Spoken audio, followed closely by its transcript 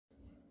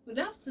Good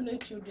afternoon,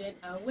 children,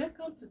 and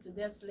welcome to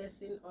today's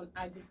lesson on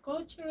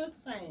agricultural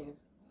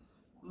science.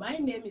 My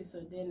name is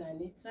Odena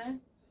Anita.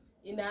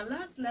 In our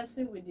last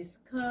lesson, we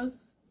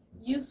discussed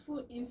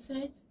useful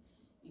insects,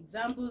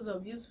 examples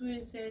of useful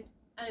insects,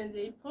 and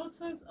the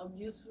importance of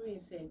useful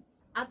insects.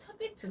 Our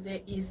topic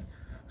today is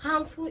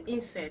harmful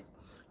insects.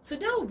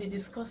 Today, we'll be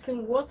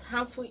discussing what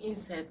harmful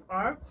insects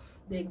are,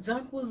 the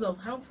examples of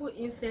harmful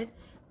insects,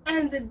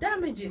 and the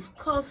damages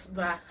caused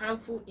by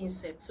harmful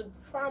insects to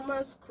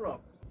farmers'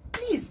 crops.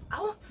 Please, I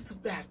want you to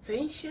pay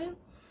attention,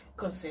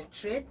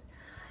 concentrate.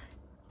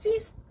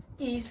 This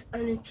is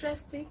an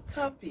interesting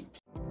topic.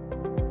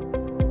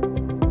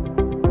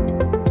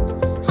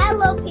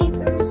 Hello,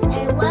 peepers,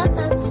 and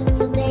welcome to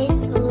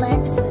today's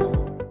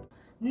lesson.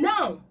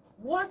 Now,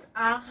 what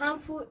are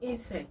harmful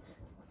insects?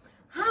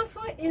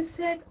 Harmful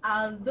insects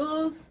are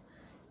those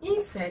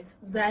insects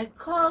that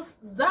cause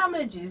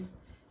damages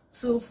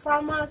to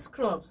farmers'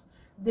 crops.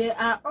 They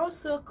are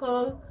also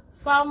called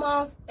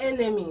farmers'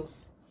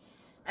 enemies.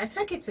 I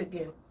take it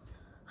again.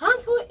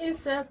 Harmful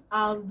insects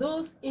are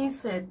those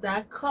insects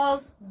that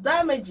cause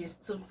damages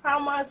to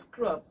farmers'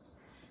 crops.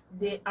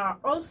 They are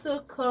also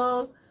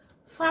called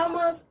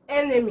farmers'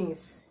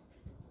 enemies.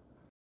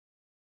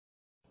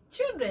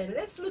 Children,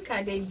 let's look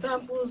at the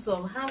examples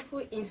of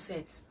harmful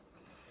insects.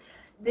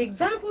 The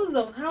examples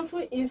of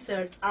harmful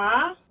insects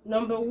are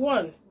number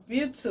 1,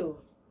 beetle,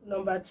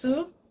 number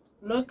 2,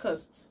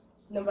 locust,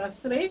 number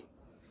 3,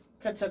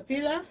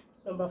 caterpillar,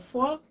 number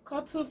 4,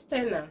 cotton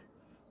stenner,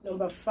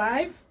 number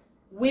 5,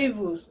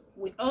 weevils.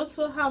 We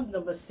also have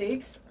number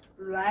 6,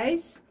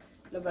 lice,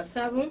 number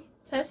 7,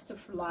 test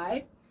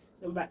fly,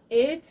 number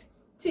 8,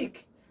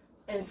 tick,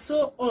 and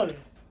so on.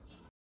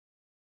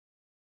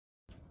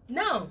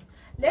 Now,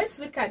 let's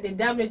look at the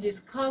damages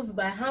caused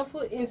by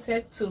harmful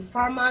insects to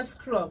farmers'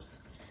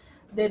 crops.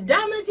 The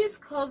damages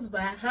caused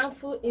by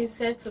harmful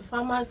insects to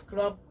farmers'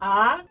 crops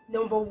are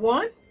number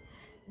 1,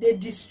 they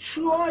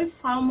destroy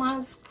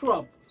farmers'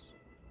 crop.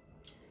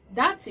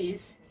 That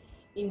is,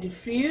 in the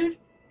field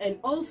and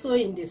also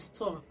in the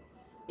store.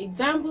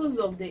 Examples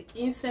of the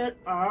insect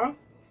are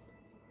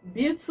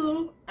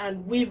beetle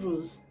and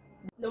weevils.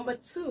 Number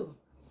 2,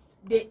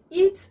 they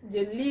eat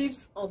the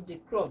leaves of the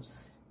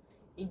crops.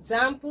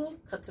 Example,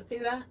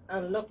 caterpillar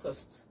and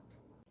locust.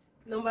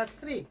 Number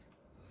 3,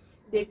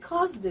 they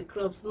cause the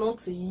crops not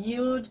to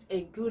yield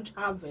a good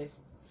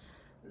harvest.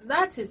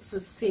 That is to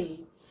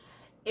say,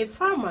 a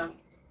farmer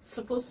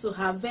supposed to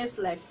harvest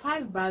like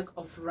 5 bags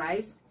of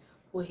rice,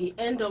 but he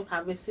end up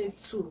harvesting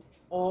 2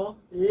 or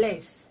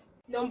less.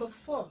 Number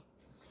 4,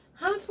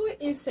 harmful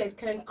insect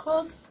can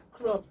cause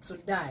crop to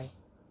die.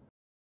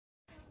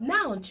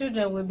 Now,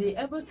 children will be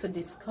able to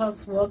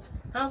discuss what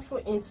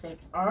harmful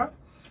insects are,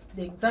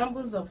 the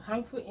examples of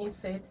harmful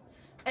insects,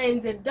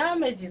 and the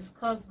damages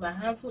caused by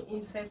harmful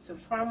insects to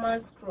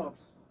farmers'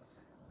 crops.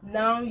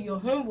 Now, your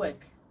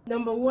homework.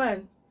 Number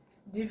 1,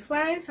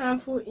 define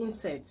harmful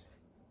insects.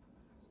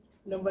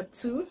 Number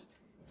 2,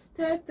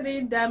 state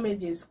 3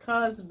 damages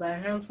caused by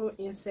harmful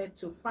insects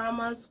to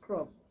farmers'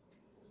 crop.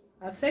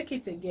 I'll take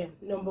it again.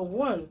 Number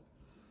 1,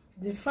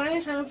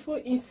 define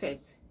harmful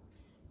insects.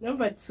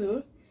 Number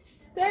 2,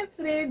 state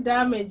 3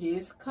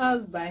 damages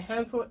caused by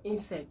harmful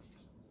insects.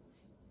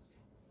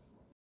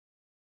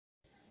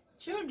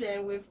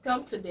 Children, we've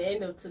come to the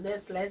end of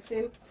today's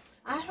lesson.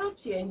 I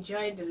hope you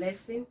enjoyed the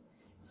lesson.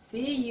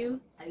 See you.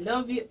 I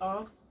love you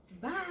all.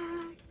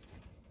 Bye.